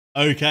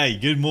Okay,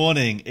 good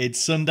morning.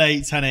 It's Sunday,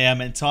 10 AM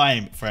and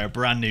time for a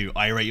brand new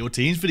I Rate Your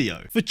Teams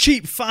video. For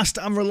cheap, fast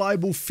and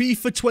reliable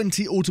FIFA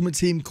 20 Ultimate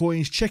Team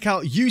coins, check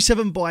out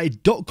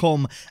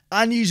u7buy.com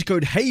and use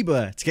code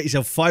HABER to get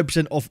yourself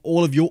 5% off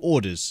all of your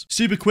orders.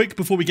 Super quick,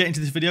 before we get into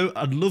this video,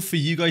 I'd love for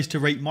you guys to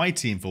rate my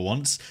team for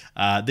once.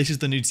 This is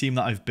the new team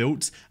that I've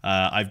built.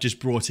 I've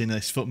just brought in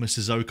this FUTMAS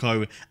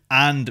Sissoko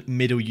and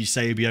middle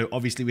Itshaber.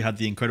 Obviously, we had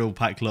the incredible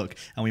pack luck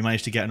and we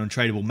managed to get an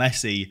untradeable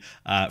Messi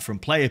from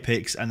player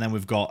picks, and then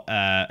we've got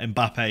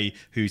Mbappe,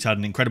 who's had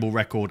an incredible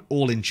record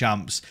all in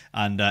champs,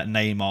 and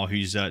Neymar,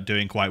 who's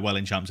doing quite well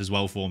in champs as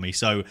well for me.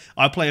 So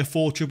I play a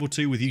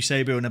 4-2-2 with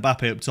Itshaber and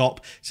Mbappe up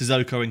top,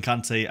 Sissoko and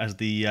Kante as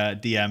the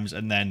DMs,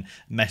 and then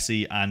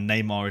Messi and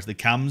Neymar as the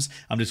cams.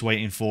 I'm just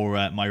waiting for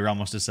my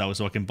Ramos to sell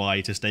so I can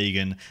buy ter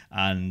Stegen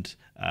and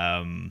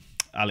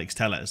Alex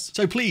Telles.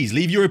 So please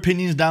leave your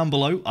opinions down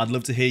below. I'd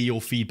love to hear your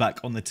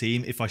feedback on the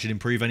team. If I should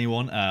improve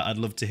anyone, I'd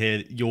love to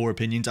hear your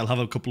opinions. I'll have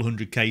a couple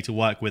 100k to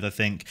work with, I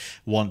think,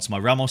 once my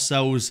Ramos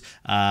sells,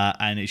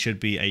 and it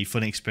should be a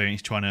fun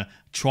experience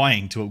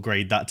trying to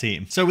upgrade that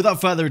team. So without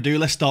further ado,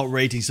 let's start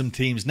rating some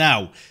teams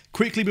now.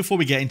 Quickly before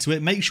we get into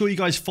it, make sure you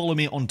guys follow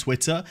me on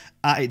Twitter,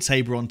 at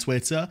Itshaber on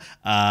Twitter.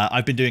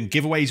 I've been doing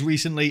giveaways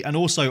recently, and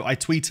also I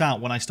tweet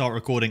out when I start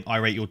recording I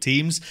Rate Your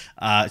Teams.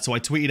 So I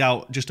tweeted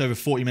out just over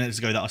 40 minutes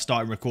ago that I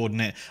started recording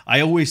it.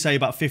 I always say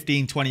about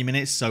 15-20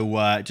 minutes,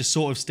 so just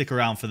sort of stick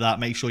around for that.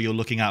 Make sure you're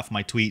looking out for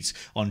my tweets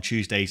on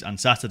Tuesdays and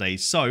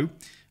Saturdays. So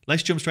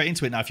let's jump straight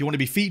into it. Now, if you want to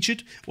be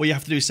featured, all you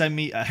have to do is send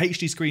me a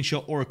HD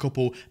screenshot or a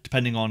couple,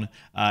 depending on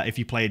if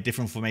you play a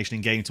different formation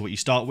in game to what you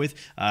start with.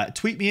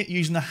 Tweet me it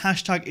using the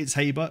hashtag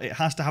Itshaber. It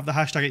has to have the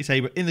hashtag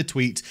Itshaber in the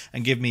tweet,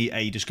 and give me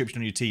a description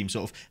on your team.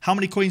 Sort of how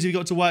many coins have you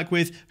got to work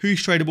with,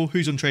 who's tradable,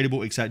 who's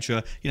untradeable,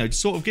 etc. You know,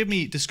 sort of give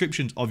me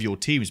descriptions of your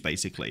teams,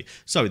 basically.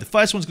 So the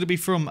first one's going to be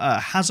from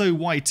Hazo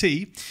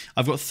YT.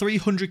 I've got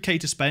 300k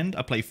to spend.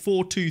 I play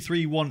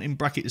 4-2-3-1 in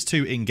brackets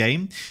 2 in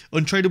game.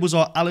 Untradables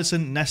are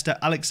Allison, Nesta,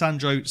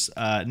 Alexandro,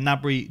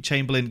 Nabry,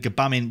 Chamberlain,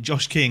 Gabamin,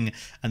 Josh King,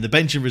 and the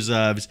bench and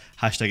reserves,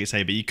 hashtag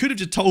Itshaber. You could have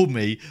just told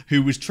me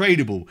who was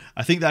tradable.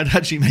 I think that would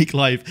actually make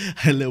life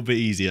a little bit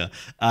easier.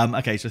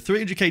 Okay, so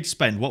 300k to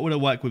spend. What would I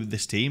work with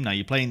this team? Now,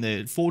 you're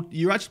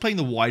actually playing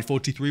the wide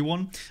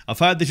 4-2-3-1. I've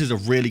heard this is a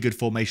really good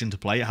formation to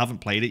play. I haven't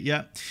played it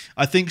yet.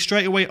 I think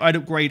straight away I'd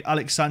upgrade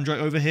Alexandro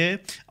over here.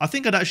 I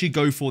think I'd actually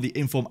go for the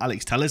inform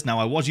Alex Telles. Now,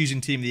 I was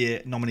using Team of the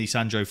Year nominee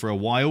Sandro for a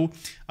while.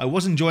 I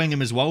was enjoying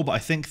him as well, but I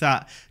think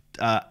that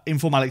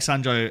Inform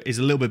Alexandro is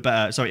a little bit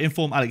better. Sorry,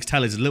 Inform Alex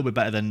Telles is a little bit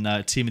better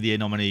than Team of the Year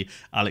nominee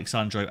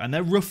Alexandro, and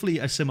they're roughly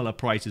a similar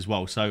price as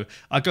well. So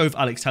I go with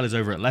Alex Telles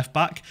over at left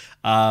back.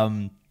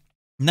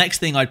 Next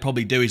thing I'd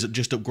probably do is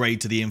just upgrade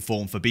to the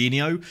Inform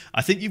Fabinho.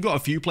 I think you've got a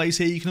few players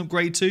here you can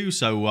upgrade to.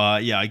 So,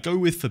 yeah, I go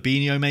with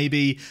Fabinho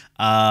maybe.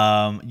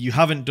 You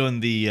haven't done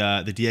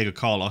the Diego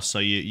Carlos, so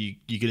you're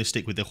going to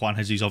stick with the Juan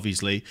Jesus,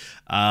 obviously.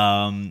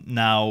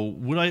 Now,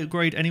 would I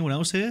upgrade anyone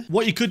else here?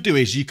 What you could do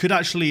is you could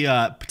actually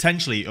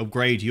potentially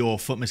upgrade your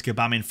FUTMAS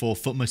Gabamin for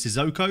FUTMAS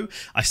Sissoko.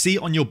 I see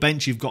on your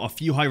bench you've got a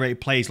few high-rated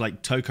players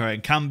like Toko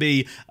and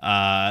Kambi,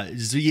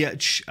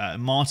 Ziyech,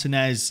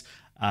 Martinez.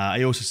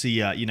 I also see,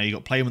 you know, you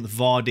got Playman,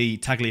 Vardy,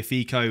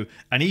 Tagliafico,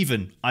 and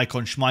even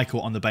Icon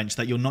Schmeichel on the bench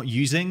that you're not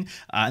using.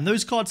 And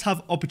those cards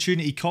have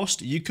opportunity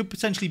cost. You could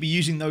potentially be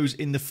using those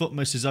in the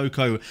FUTMAS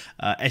Sissoko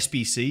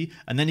SBC,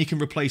 and then you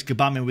can replace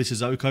Gabamin with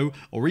Sissoko,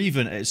 or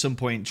even at some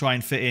point try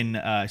and fit in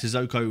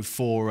Sissoko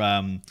for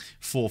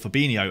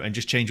Fabinho and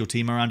just change your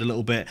team around a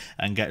little bit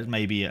and get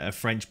maybe a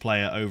French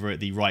player over at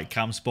the right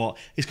cam spot.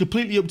 It's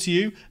completely up to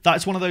you.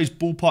 That's one of those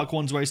ballpark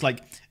ones where it's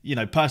like, you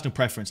know, personal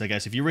preference, I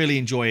guess. If you're really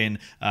enjoying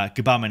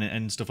Gabamin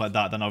and stuff like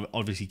that, then I'll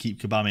obviously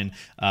keep Gabamin.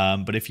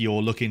 But if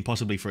you're looking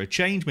possibly for a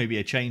change, maybe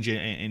a change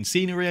in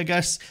scenery, I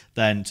guess,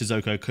 then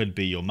Sissoko could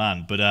be your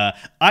man. But I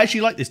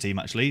actually like this team,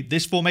 actually.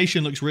 This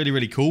formation looks really,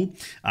 really cool.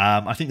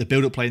 I think the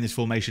build-up play in this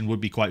formation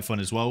would be quite fun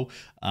as well.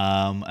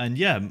 And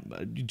yeah,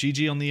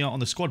 GG on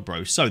the squad,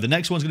 bro. So the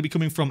next one's going to be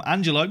coming from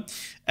Angelo.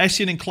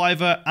 Essien and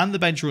Cliver and the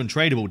bench are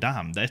untradeable.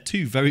 Damn, they're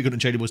two very good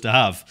untradables to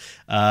have.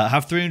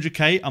 Have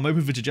 300k. I'm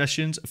open for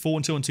suggestions.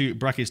 4-2-2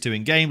 brackets 2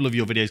 in game. Love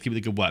your videos. Keep up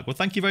the good work. Well,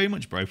 thank you very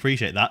much, bro.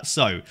 Appreciate that.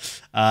 So,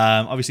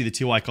 obviously the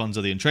two icons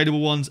are the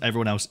untradeable ones.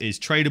 Everyone else is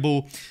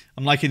tradable.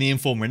 I'm liking the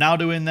Inform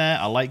Ronaldo in there.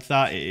 I like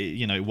that.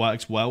 You know, it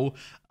works well.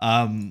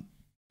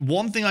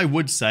 One thing I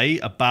would say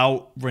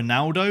about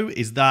Ronaldo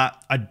is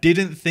that I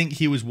didn't think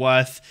he was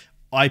worth...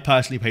 I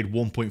personally paid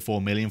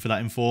 1.4 million for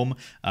that Inform.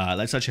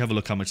 Let's actually have a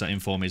look how much that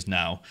Inform is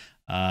now.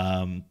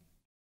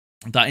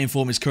 That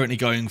Inform is currently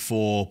going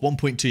for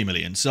 1.2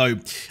 million. So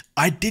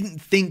I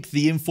didn't think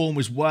the Inform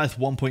was worth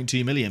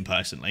 1.2 million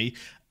personally.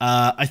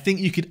 I think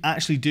you could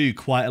actually do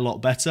quite a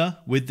lot better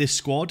with this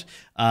squad.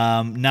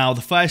 Now,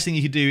 the first thing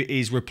you could do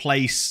is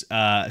replace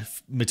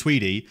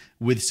Matuidi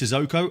with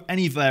Sissoko,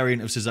 any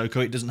variant of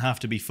Sissoko. It doesn't have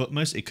to be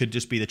FUTMAS. It could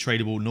just be the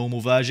tradable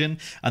normal version.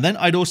 And then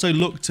I'd also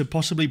look to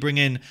possibly bring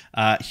in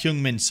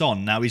Heung-min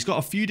Son. Now, he's got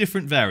a few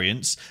different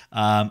variants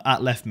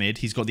at left mid.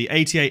 He's got the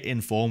 88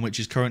 inform, which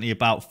is currently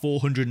about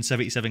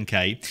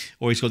 477k,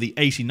 or he's got the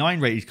 89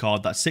 rated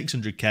card, that's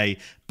 600k.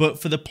 But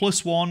for the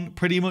 +1,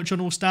 pretty much on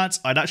all stats,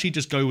 I'd actually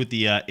just go with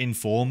the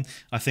inform.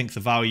 I think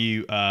the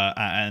value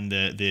and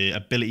the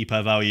ability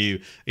per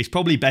value is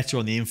probably better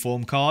on the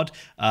inform card.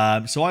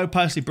 So I would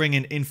personally bring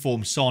in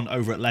inform Son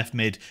over at left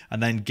mid,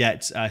 and then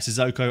get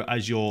Sissoko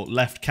as your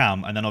left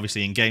cam. And then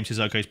obviously in game,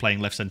 Sissoko is playing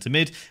left centre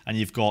mid, and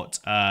you've got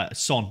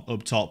Son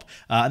up top.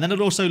 And then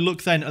I'd also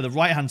look then at the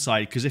right hand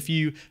side, because if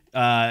you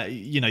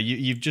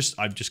I've just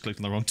clicked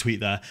on the wrong tweet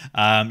there.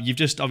 You've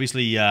just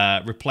obviously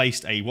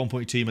replaced a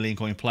 1.2 million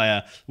coin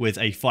player with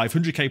a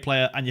 500k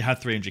player, and you had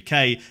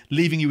 300k,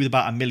 leaving you with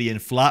about a million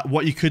flat.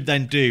 What you could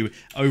then do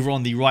over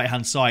on the right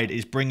hand side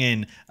is bring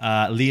in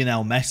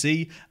Lionel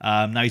Messi.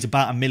 Now he's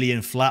about a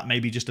million flat,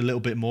 maybe just a little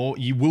bit more.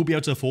 You will be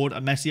able to afford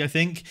a Messi, I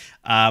think,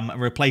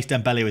 and replace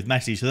Dembele with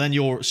Messi. So then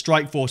your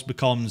strike force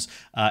becomes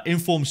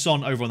inform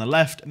Son over on the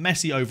left,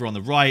 Messi over on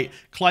the right,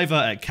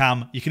 Kluivert at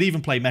cam. You could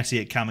even play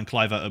Messi at cam and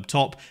Kluivert up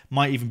top.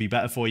 Might even be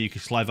better for you,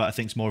 because Kluivert, I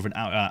think, is more of an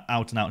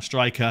out-and-out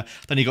striker.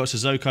 Then you got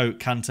Sissoko,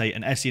 Kante,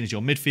 and Essien as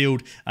your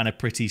midfield, and a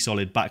pretty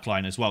solid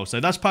backline as well. So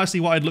that's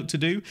personally what I'd look to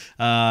do.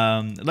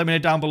 Let me know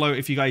down below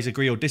if you guys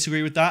agree or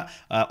disagree with that.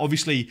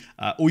 Obviously,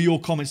 all your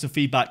comments and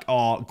feedback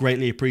are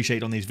greatly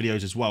appreciated on these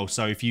videos as well.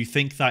 So if you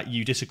think that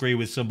you disagree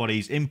with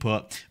somebody's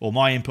input, or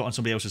my input on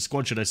somebody else's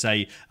squad, should I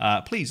say,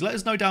 please let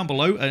us know down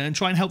below and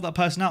try and help that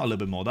person out a little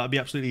bit more. That would be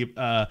absolutely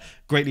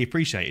greatly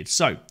appreciated.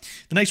 So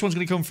the next one's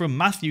going to come from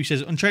Matthew.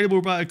 Says, untradeable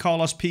Roberto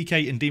Carlos,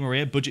 PK, and Di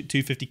Maria, budget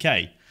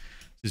 250k.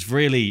 It's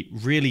really,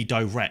 really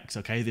direct.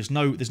 Okay, there's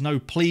no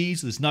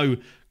please, there's no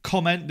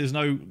comment, there's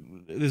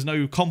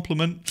no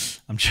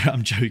compliment. I'm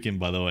joking,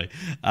 by the way.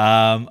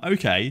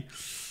 Okay.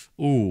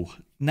 Ooh.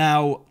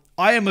 Now,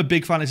 I am a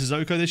big fan of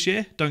Sissoko this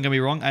year. Don't get me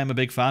wrong, I am a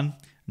big fan.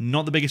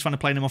 Not the biggest fan of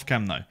playing him off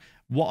cam though.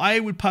 What I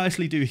would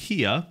personally do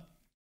here,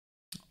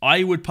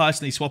 I would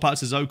personally swap out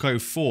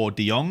Sissoko for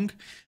De Jong.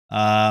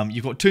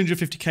 You've got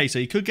 250k, so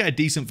you could get a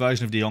decent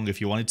version of De Jong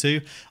if you wanted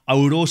to. I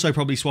would also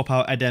probably swap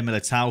out Eder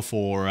Militao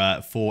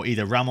for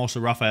either Ramos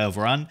or Rafael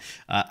Varane.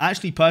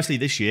 Actually, personally,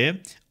 this year,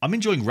 I'm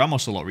enjoying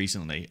Ramos a lot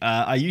recently.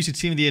 I used a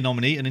Team of the Year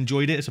nominee and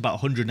enjoyed it. It's about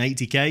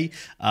 180k.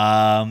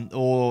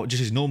 Or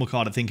just his normal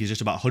card, I think, is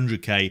just about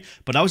 100k.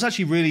 But I was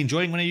actually really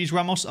enjoying when I used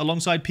Ramos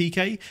alongside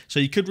PK. So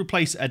you could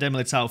replace Eder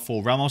Militao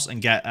for Ramos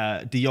and get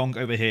De Jong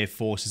over here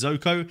for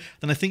Sissoko.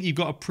 Then I think you've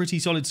got a pretty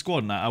solid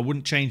squad. Now, I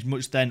wouldn't change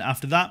much then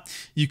after that.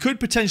 You could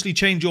potentially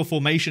change your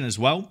formation as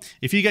well.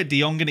 If you get De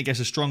Jong and it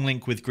gets a strong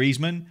link with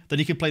Griezmann, then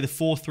you can play the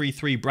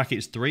 4-3-3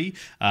 brackets 3.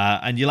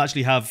 And you'll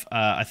actually have,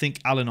 I think,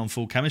 Alan on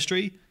full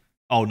chemistry.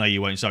 Oh, no,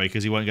 you won't. Sorry,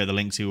 because he won't get the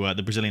link to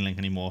the Brazilian link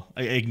anymore.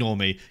 Ignore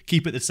me.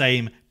 Keep it the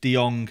same. De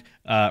Jong,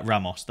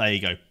 Ramos. There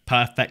you go.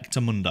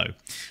 Perfectamundo.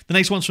 The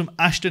next one's from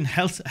Ashton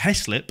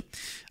Heslip.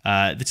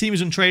 The team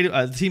is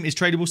untradeable. The team is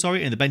tradable,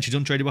 sorry, and the bench is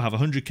untradeable. Have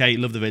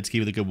 100k. Love the vids. Keep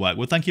with the good work.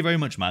 Well, thank you very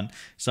much, man.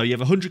 So you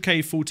have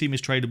 100k. Full team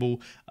is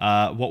tradable.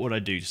 What would I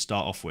do to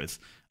start off with?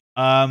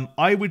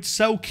 I would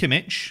sell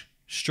Kimmich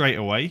straight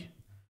away.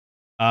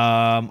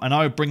 And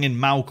I would bring in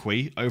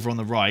Malqui over on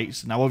the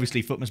right. Now,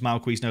 obviously, FUTMAS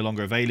Malqui is no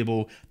longer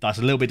available. That's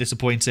a little bit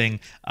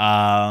disappointing.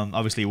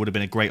 Obviously, it would have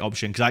been a great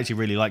option, because I actually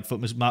really like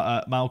FUTMAS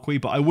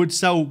Malqui. But I would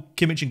sell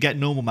Kimmich and get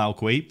normal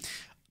Malqui.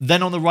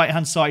 Then on the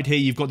right-hand side here,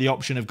 you've got the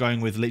option of going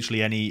with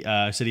literally any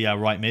Serie A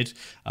right mid.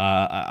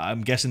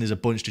 I'm guessing there's a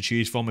bunch to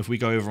choose from. If we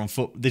go over on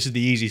Foot, this is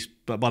the easiest.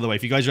 But by the way,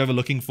 if you guys are ever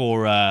looking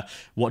for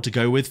what to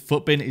go with,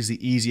 Footbin is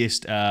the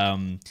easiest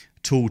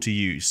tool to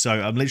use. So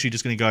I'm literally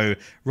just going to go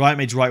right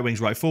mids, right wings,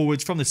 right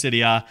forwards from the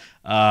Serie A.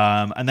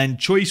 And then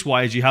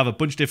choice-wise, you have a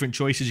bunch of different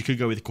choices. You could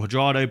go with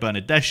Quadrado,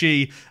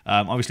 Bernardeschi.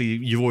 Obviously,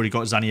 you've already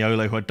got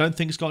Zaniolo, who I don't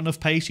think has got enough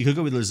pace. You could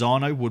go with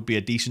Lozano, would be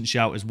a decent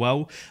shout as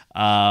well.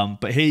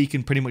 But here you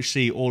can pretty much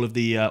see all of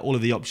the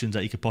options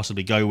that you could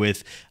possibly go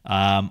with.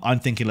 I'm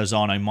thinking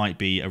Lozano might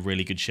be a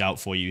really good shout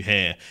for you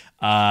here.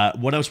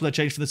 What else would I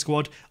change for the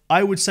squad?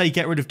 I would say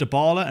get rid of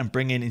Dybala and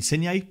bring in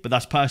Insigne, but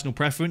that's personal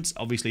preference.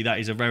 Obviously, that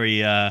is a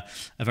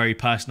very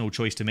personal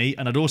choice to me.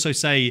 And I'd also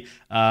say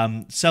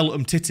sell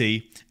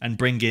Umtiti and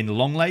bring in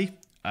Longley.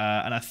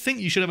 And I think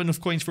you should have enough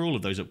coins for all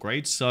of those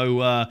upgrades.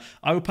 So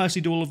I would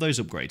personally do all of those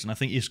upgrades, and I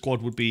think your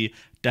squad would be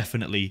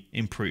definitely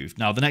improved.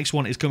 Now, the next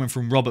one is coming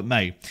from Robert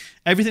May.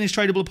 Everything is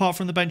tradable apart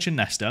from the bench and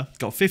Nesta.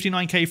 Got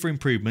 59k for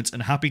improvements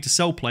and happy to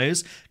sell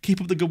players.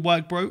 Keep up the good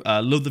work, bro.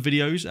 Love the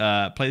videos.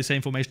 Play the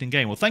same formation in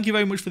game. Well, thank you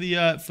very much for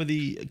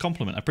the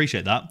compliment. I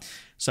appreciate that.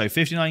 So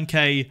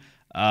 59k,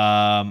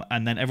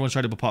 and then everyone's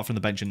tradable apart from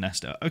the bench and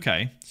Nesta.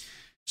 Okay.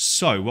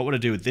 So, what would I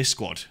do with this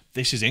squad?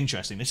 This is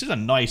interesting. This is a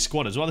nice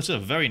squad as well. This is a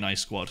very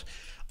nice squad.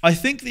 I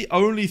think the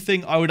only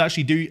thing I would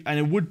actually do, and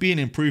it would be an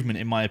improvement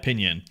in my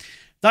opinion,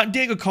 that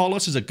Diego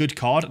Carlos is a good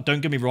card. Don't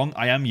get me wrong.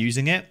 I am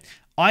using it.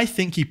 I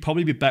think he'd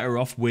probably be better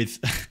off with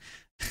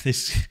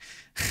this.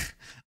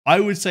 I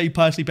would say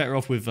personally better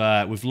off with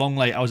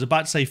Longley. I was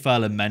about to say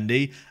Ferland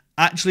Mendy.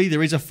 Actually,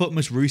 there is a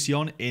FUTMAS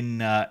Roussillon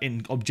in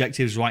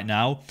objectives right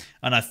now,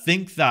 and I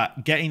think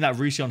that getting that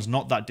Roussillon's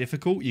not that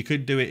difficult. You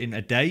could do it in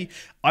a day.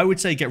 I would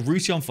say get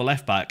Roussillon for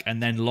left back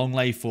and then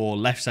Longley for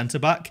left centre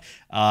back.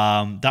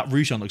 That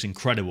Roussillon looks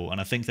incredible,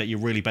 and I think that you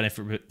really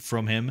benefit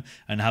from him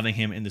and having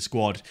him in the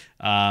squad.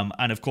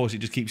 And of course, it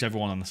just keeps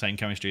everyone on the same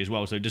chemistry as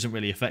well, so it doesn't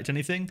really affect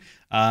anything.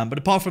 But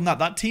apart from that,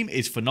 that team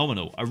is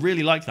phenomenal. I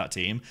really like that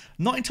team.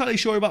 Not entirely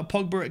sure about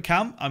Pogba at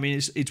cam. I mean,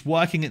 it's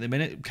working at the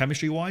minute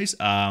chemistry-wise.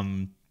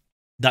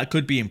 That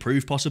could be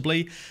improved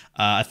possibly.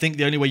 I think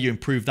the only way you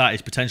improve that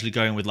is potentially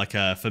going with like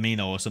a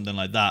Firmino or something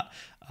like that,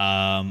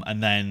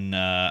 and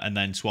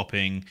then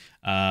swapping.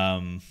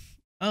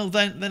 Well,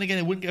 then again,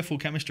 it wouldn't get full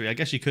chemistry. I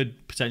guess you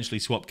could potentially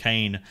swap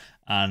Kane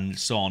and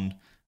Son,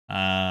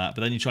 but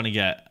then you're trying to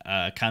get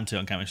Kante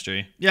on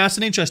chemistry. Yeah, it's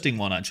an interesting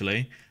one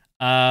actually.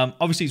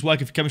 Obviously, it's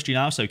working for chemistry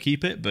now, so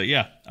keep it. But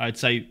yeah, I'd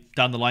say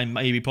down the line,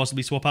 maybe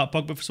possibly swap out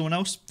Pogba for someone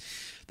else.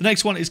 The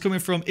next one is coming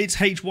from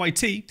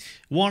Itshaber.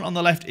 One on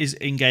the left is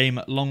in-game.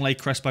 Longley,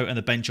 Crespo, and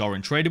the bench are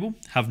untradeable.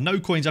 Have no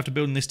coins after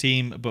building this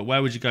team, but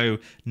where would you go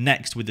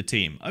next with the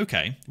team?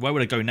 Okay, where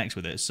would I go next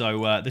with it?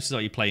 So this is how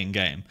you play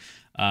in-game.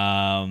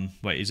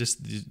 Wait, is this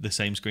the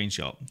same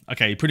screenshot?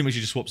 Okay, pretty much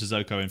you just swap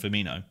Sissoko and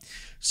Firmino.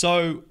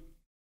 So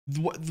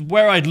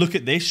where I'd look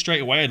at this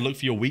straight away, I'd look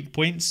for your weak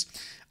points.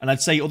 And I'd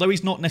say, although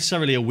he's not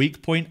necessarily a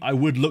weak point, I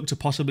would look to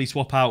possibly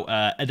swap out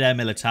Eder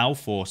Militao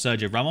for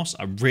Sergio Ramos.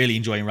 I'm really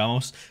enjoying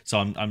Ramos, so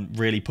I'm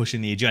really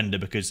pushing the agenda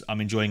because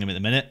I'm enjoying him at the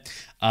minute.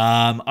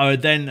 I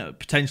would then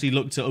potentially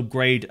look to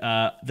upgrade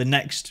the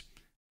next,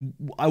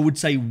 I would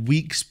say,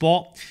 weak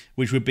spot,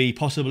 which would be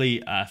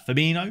possibly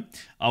Firmino.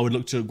 I would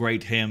look to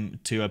upgrade him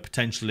to a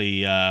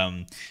potentially,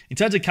 in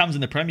terms of cams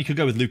in the Prem, you could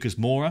go with Lucas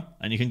Moura,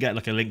 and you can get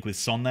like a link with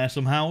Son there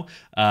somehow.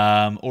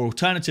 Or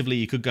alternatively,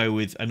 you could go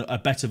with a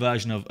better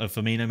version of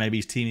Firmino, maybe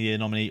his Team of the Year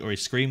nominee or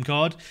his Scream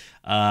card.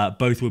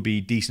 Both would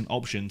be decent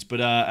options. But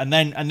and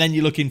then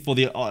you're looking for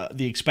the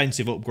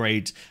expensive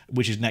upgrades,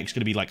 which is next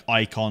going to be like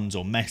Icons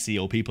or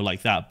Messi or people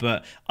like that.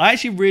 But I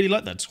actually really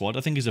like that squad.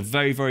 I think it's a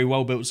very, very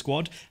well built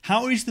squad.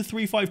 How is the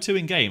 3-5-2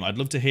 in game? I'd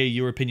love to hear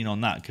your opinion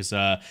on that, because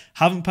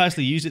haven't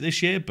personally used it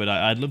this year, but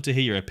I'd love to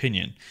hear your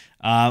opinion.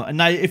 And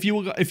now, if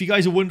you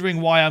guys are wondering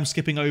why I'm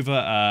skipping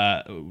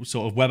over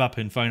sort of web app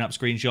and phone app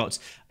screenshots,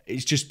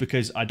 it's just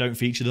because I don't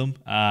feature them.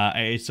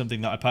 It's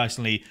something that I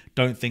personally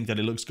don't think that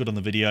it looks good on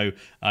the video,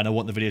 and I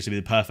want the videos to be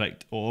the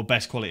perfect or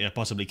best quality it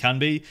possibly can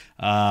be.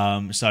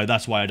 So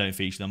that's why I don't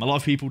feature them. A lot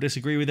of people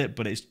disagree with it,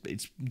 but it's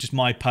just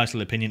my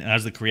personal opinion. And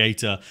as the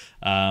creator,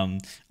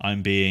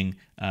 I'm being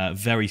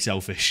very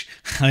selfish.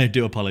 I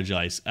do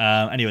apologise.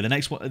 Anyway, the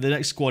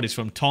next squad is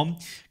from Tom.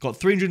 Got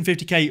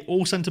 350k.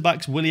 All centre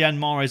backs, Willian,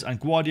 Mahrez, and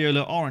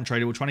Guardiola are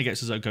untradeable. Trying to get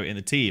Sissoko in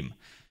the team.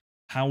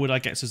 How would I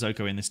get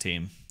Sissoko in this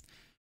team?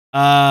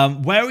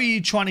 Where are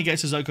you trying to get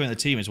Sissoko in the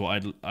team is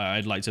what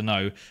I'd like to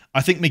know.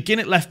 I think McGinn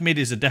at left mid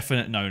is a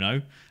definite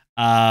no-no.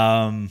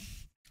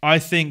 I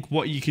think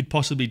what you could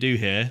possibly do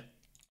here,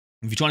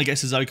 if you're trying to get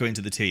Sissoko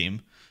into the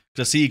team,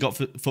 because I see you got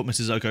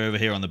FUTMAS Sissoko over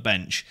here on the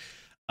bench,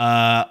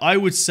 I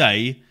would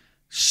say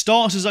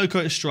start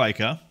Sissoko at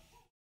striker.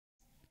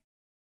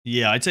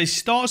 Yeah, I'd say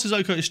start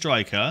Sissoko at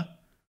striker.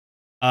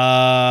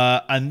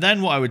 And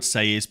then what I would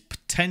say is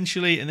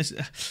potentially, and this,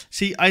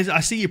 see,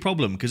 I see your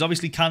problem, because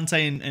obviously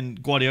Kante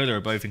and Guardiola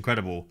are both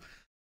incredible.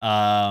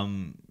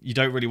 You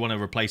don't really want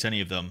to replace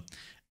any of them.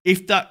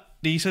 If that,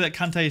 do you say that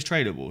Kante is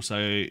tradable?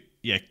 So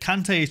yeah,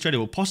 Kante is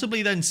tradable.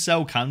 Possibly then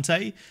sell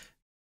Kante.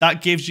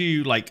 That gives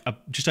you like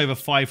just over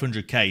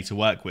 500k to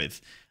work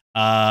with.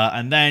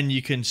 And then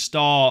you can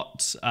start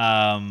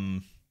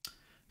Sissoko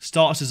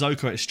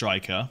at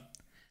striker,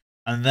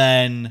 and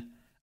then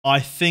I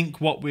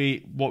think what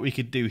we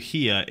could do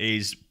here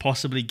is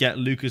possibly get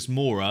Lucas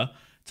Moura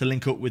to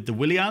link up with the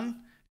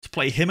Willian to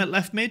play him at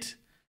left mid.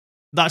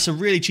 That's a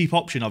really cheap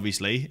option,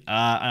 obviously,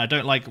 and I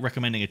don't like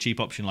recommending a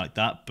cheap option like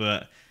that,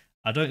 but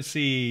I don't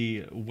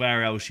see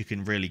where else you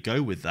can really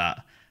go with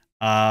that.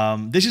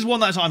 This is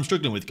one that I'm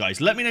struggling with, guys.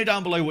 Let me know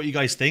down below what you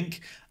guys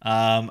think,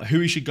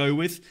 who you should go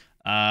with.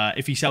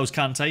 If he sells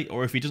Kante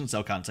or if he doesn't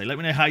sell Kante. Let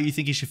me know how you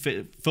think he should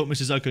fit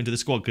FUTMAS Sissoko into the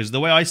squad, because the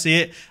way I see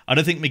it, I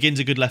don't think McGinn's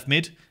a good left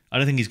mid. I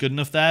don't think he's good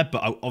enough there,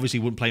 but I obviously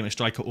wouldn't play him at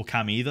striker or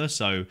cam either,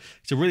 so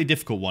it's a really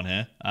difficult one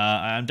here.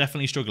 I'm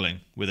definitely struggling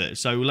with it,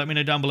 so let me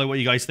know down below what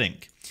you guys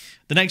think.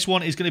 The next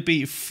one is going to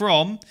be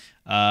from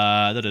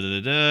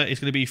it's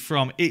going to be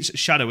from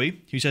Itshaber,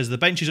 who says the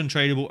bench is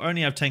untradeable,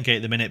 only have 10k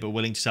at the minute, but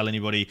willing to sell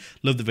anybody.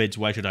 Love the vids.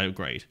 Where should I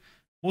upgrade?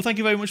 Well, thank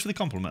you very much for the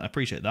compliment. I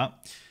appreciate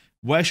that.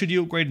 Where should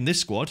you upgrade in this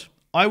squad?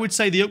 I would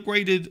say the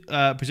upgraded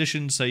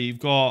positions. So you've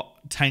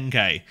got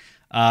 10k.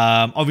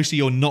 Obviously,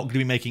 you're not going to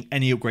be making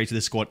any upgrade to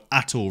this squad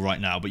at all right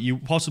now, but you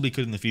possibly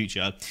could in the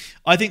future.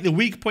 I think the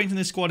weak point in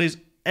this squad is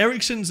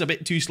Eriksen's a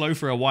bit too slow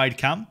for a wide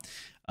cam.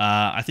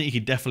 I think you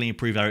could definitely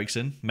improve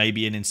Eriksen,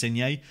 maybe in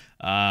Insigne,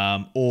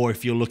 or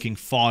if you're looking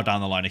far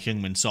down the line, a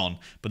Heung-min Son,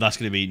 but that's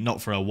going to be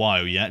not for a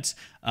while yet.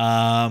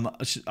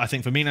 I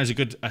think Firmino's a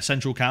good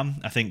central cam.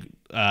 I think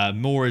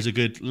Moore is a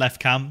good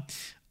left cam.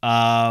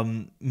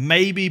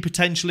 Maybe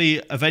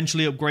potentially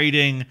eventually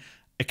upgrading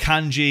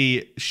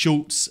Akanji,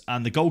 Schultz,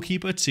 and the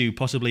goalkeeper to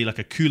possibly like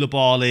a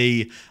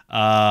Koulibaly,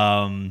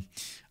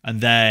 and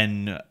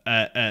then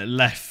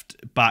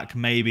left back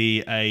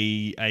maybe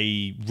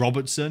a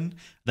Robertson.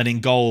 Then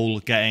in goal,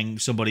 getting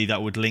somebody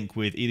that would link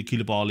with either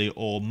Koulibaly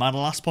or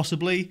Manolas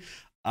possibly.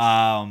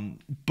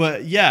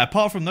 But yeah,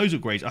 apart from those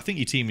upgrades, I think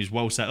your team is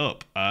well set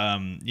up.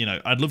 You know,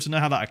 I'd love to know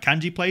how that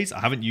Akanji plays. I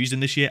haven't used him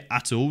this year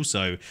at all,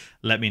 so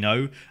let me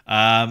know.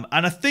 And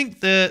I think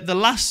the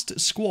last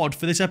squad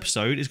for this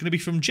episode is going to be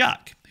from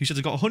Jack, who says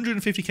I've got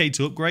 150k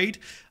to upgrade.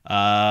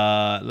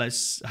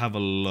 Let's have a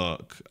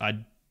look. I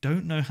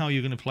don't know how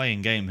you're going to play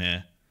in game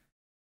here.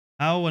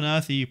 How on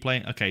earth are you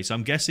playing? Okay, so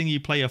I'm guessing you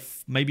play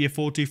maybe a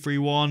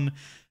 4-2-3-1.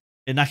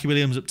 Inaki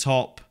Williams up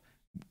top.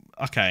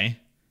 Okay.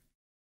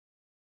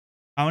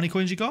 How many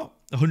coins you got?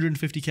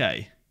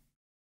 150k.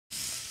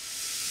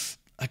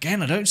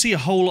 Again, I don't see a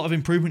whole lot of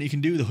improvement you can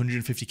do with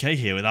 150k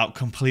here without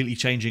completely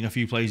changing a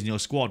few players in your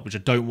squad, which I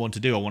don't want to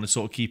do. I want to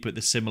sort of keep it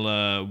the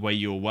similar way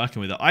you're working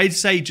with it. I'd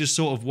say just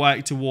sort of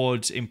work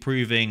towards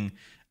improving,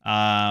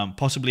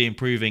 possibly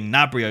improving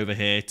Gnabry over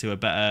here to a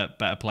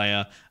better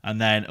player, and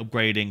then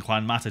upgrading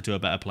Juan Mata to a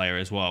better player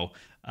as well.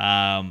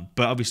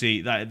 But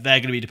obviously they're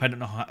going to be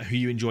dependent on who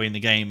you enjoy in the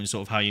game and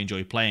sort of how you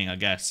enjoy playing, I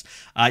guess.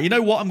 You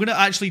know what? I'm going to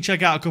actually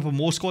check out a couple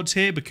more squads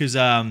here because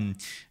the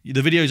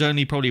video is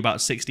only probably about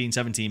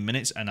 16-17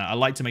 minutes, and I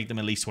like to make them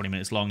at least 20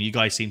 minutes long. You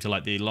guys seem to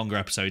like the longer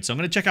episodes, so I'm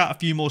going to check out a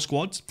few more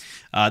squads.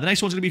 The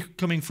next one's going to be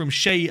coming from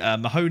Shay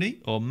Mahoney,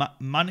 or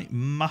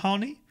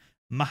Mahoney.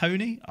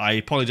 I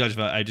apologise if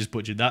I just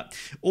butchered that.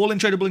 All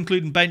untradeable,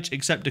 including bench,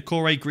 except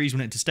Decore,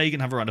 Griezmann, and Ter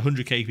Stegen have around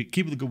 100k.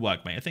 Keep up the good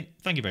work, mate.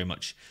 Thank you very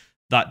much.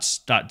 That's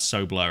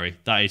so blurry.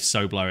 That is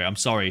so blurry. I'm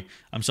sorry,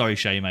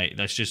 Shay, mate.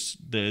 That's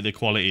just the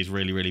quality is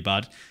really, really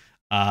bad.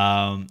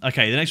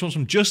 Okay, the next one's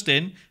from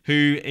Justin,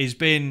 who has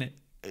been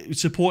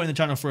supporting the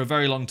channel for a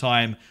very long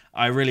time.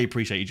 I really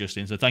appreciate you,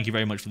 Justin. So thank you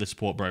very much for the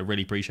support, bro.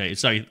 Really appreciate it.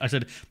 So I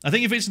said, I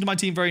think you fits into my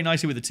team very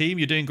nicely with the team.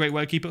 You're doing great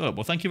work. Keep it up.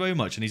 Well, thank you very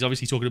much. And he's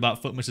obviously talking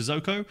about FUTMAS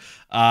Sissoko.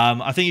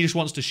 I think he just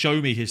wants to show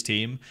me his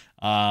team.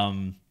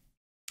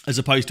 As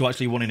opposed to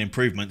actually wanting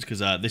improvements, because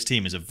this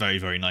team is a very,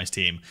 very nice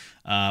team.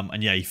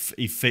 And yeah,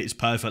 he fits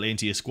perfectly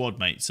into your squad,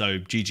 mate. So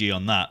GG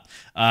on that.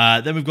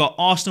 Then we've got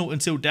Arsenal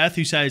Until Death,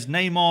 who says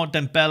Neymar,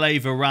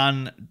 Dembele,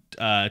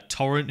 Varane,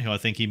 Torrent, who I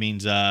think he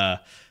means... oh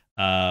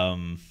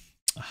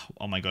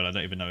my God, I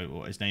don't even know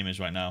what his name is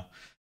right now.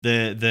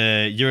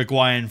 The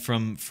Uruguayan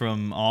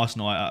from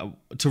Arsenal,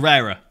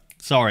 Torreira.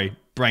 Sorry,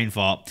 brain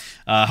fart.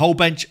 Whole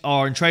bench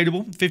are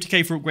untradeable.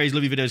 50k for upgrades.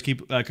 Love your videos.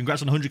 Keep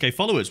congrats on 100k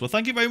followers. Well,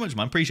 thank you very much,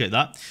 man. Appreciate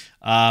that.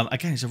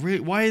 Again, it's a really,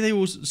 why are they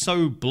all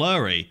so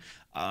blurry?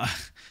 The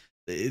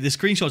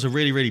screenshots are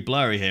really, really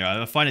blurry here.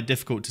 I find it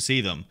difficult to see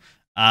them.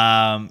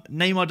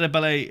 Neymar,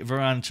 Dembele,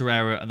 Varane,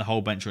 Torreira, and the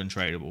whole bench are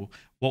untradeable.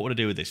 What would I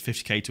do with this?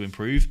 50k to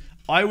improve.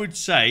 I would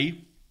say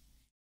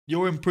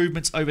your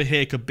improvements over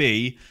here could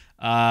be.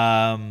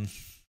 I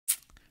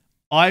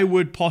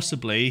would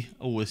possibly.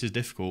 Oh, this is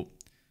difficult.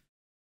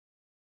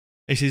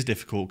 This is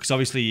difficult because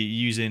obviously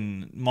you're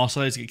using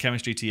Marcelo to get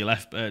chemistry to your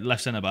left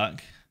centre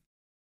back.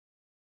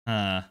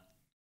 I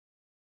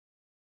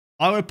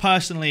would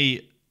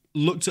personally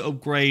look to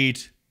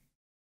upgrade.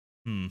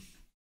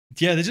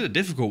 Yeah, this is a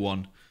difficult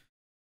one.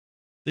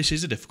 This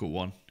is a difficult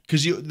one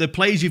because the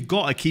players you've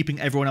got are keeping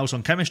everyone else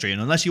on chemistry, and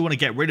unless you want to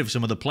get rid of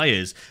some of the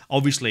players,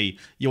 obviously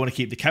you want to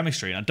keep the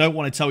chemistry. And I don't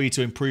want to tell you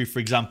to improve, for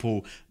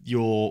example,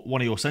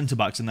 one of your centre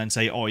backs, and then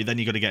say, oh, then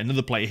you got to get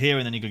another player here,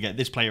 and then you got to get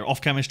this player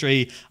off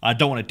chemistry. I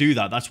don't want to do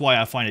that. That's why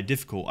I find it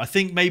difficult. I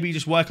think maybe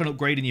just work on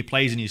upgrading your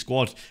players in your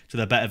squad to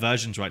their better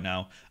versions right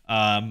now,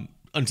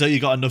 until you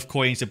got enough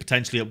coins to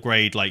potentially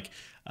upgrade like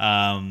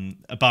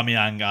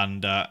Aubameyang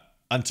and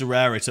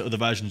Torreira to other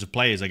versions of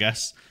players, I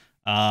guess.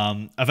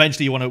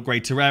 Eventually you want to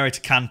upgrade Torreira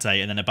to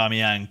Kante, and then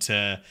Aubameyang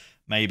to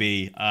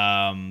maybe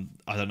I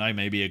don't know,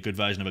 maybe a good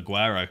version of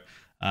Aguero.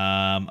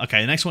 Okay,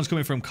 the next one's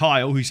coming from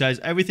Kyle, who says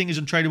everything is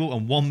untradeable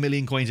and 1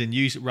 million coins in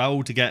use.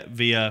 Raul to get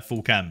via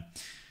full chem.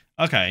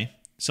 Okay,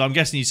 so I'm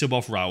guessing you sub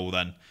off Raul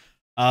then.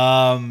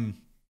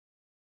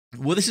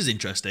 Well, this is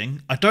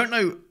interesting. I don't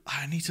know.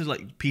 I need to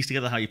like piece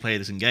together how you play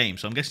this in game.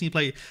 So I'm guessing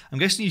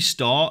you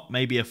start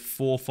maybe a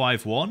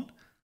 4-5-1,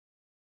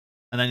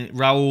 and then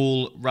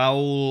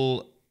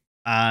Raul.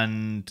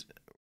 And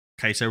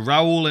okay, so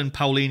Raul and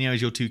Paulinho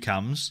is your two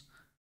cams.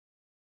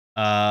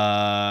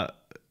 Alan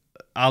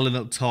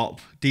up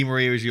top. Di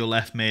Maria is your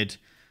left mid.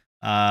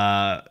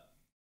 Hulk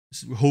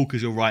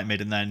is your right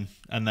mid, and then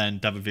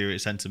David Villa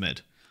at centre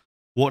mid.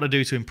 What do I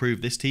do to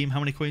improve this team? How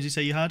many coins did you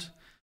say you had?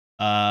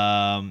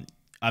 1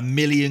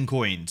 million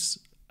coins.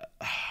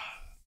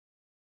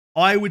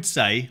 I would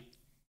say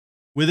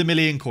with 1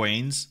 million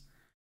coins,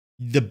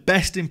 the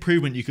best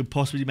improvement you could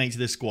possibly make to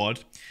this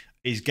squad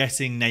is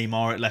getting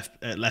Neymar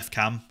at left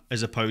cam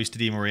as opposed to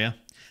Di Maria.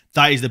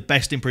 That is the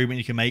best improvement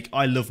you can make.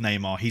 I love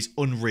Neymar. He's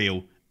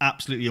unreal.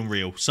 Absolutely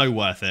unreal. So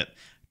worth it.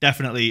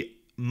 Definitely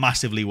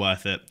massively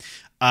worth it.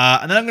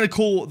 And then I'm going to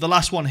call the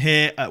last one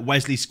here at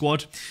Wesley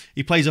squad.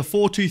 He plays a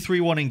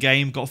 4-2-3-1 in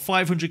game. Got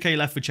 500k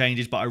left for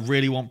changes, but I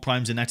really want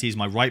Prime Zanetti as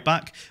my right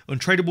back.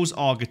 Untradables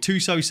are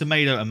Gattuso,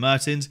 Semedo, and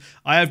Mertens.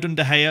 I have done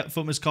De Gea at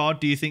FUTMAS card.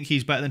 Do you think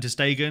he's better than Ter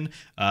Stegen?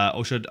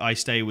 Or should I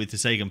stay with Ter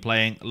Stegen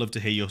playing? I'd love to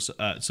hear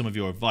some of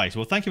your advice.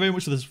 Well, thank you very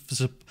much for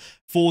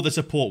the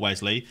support,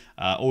 Wesley.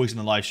 Always in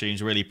the live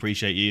streams. Really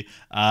appreciate you.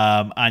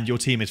 And your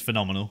team is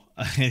phenomenal.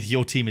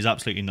 Your team is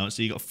absolutely nuts.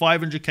 So you got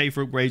 500k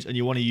for upgrades, and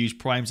you want to use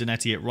Prime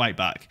Zanetti at right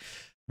back.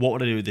 What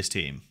would I do with this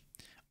team?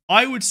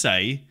 I would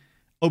say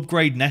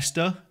upgrade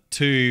Nesta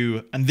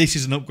to, and this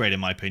is an upgrade in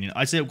my opinion,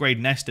 I'd say upgrade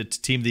Nesta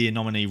to Team of the Year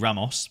nominee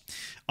Ramos.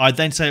 I'd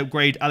then say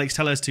upgrade Alex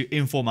Telles to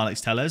Inform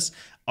Alex Telles.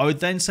 I would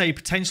then say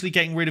potentially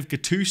getting rid of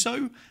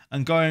Gattuso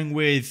and going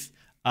with,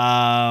 is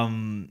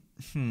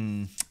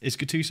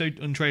Gattuso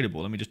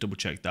untradeable? Let me just double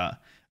check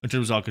that.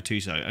 Untradables are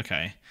Gattuso,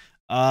 okay.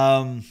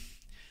 I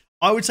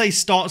would say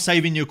start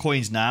saving your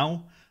coins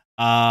now.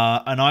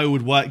 And I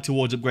would work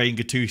towards upgrading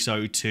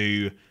Gattuso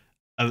to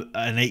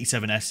an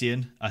 87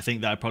 Essien. I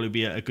think that would probably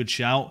be a good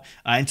shout.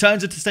 In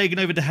terms of Ter Stegen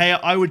over De Gea,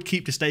 I would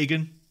keep Ter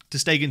Stegen. Ter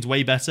Stegen's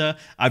way better.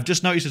 I've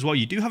just noticed as well,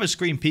 you do have a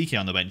Screen PK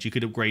on the bench. You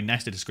could upgrade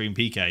Nesta to Screen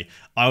PK.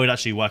 I would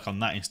actually work on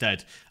that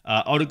instead.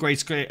 I would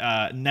upgrade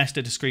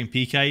Nesta to Screen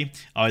PK.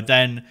 I would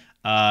then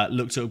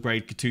look to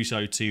upgrade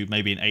Gattuso to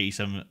maybe an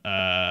 87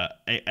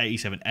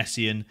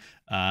 Essien.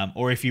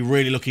 Or if you're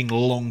really looking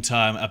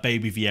long-term, a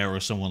Baby Vieira or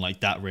someone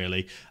like that,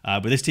 really.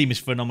 But this team is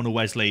phenomenal,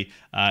 Wesley.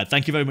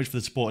 Thank you very much for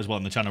the support as well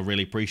on the channel.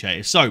 Really appreciate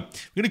it. So, we're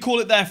going to call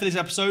it there for this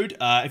episode.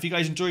 If you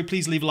guys enjoyed,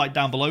 please leave a like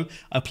down below.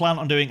 I plan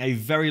on doing a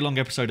very long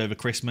episode over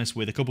Christmas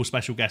with a couple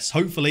special guests,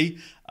 hopefully.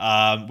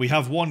 We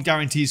have one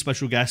guaranteed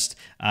special guest,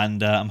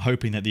 and I'm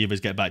hoping that the others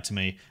get back to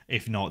me.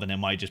 If not, then it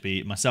might just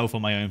be myself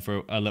on my own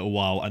for a little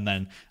while, and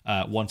then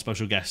one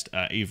special guest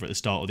either at the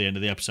start or the end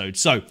of the episode.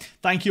 So,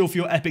 thank you all for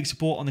your epic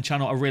support on the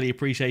channel. I really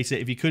appreciate it.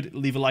 If you could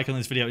leave a like on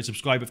this video and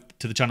subscribe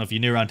to the channel if you're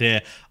new around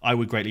here, I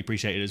would greatly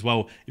appreciate it as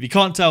well. If you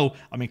can't tell,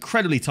 I'm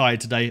incredibly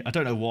tired today. I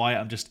don't know why.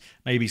 I'm just,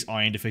 maybe it's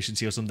iron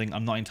deficiency or something.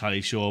 I'm not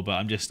entirely sure, but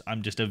I'm just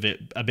a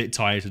bit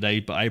tired today.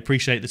 But I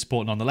appreciate the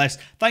support nonetheless.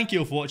 Thank you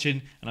all for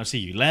watching, and I'll see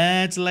you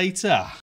lads later.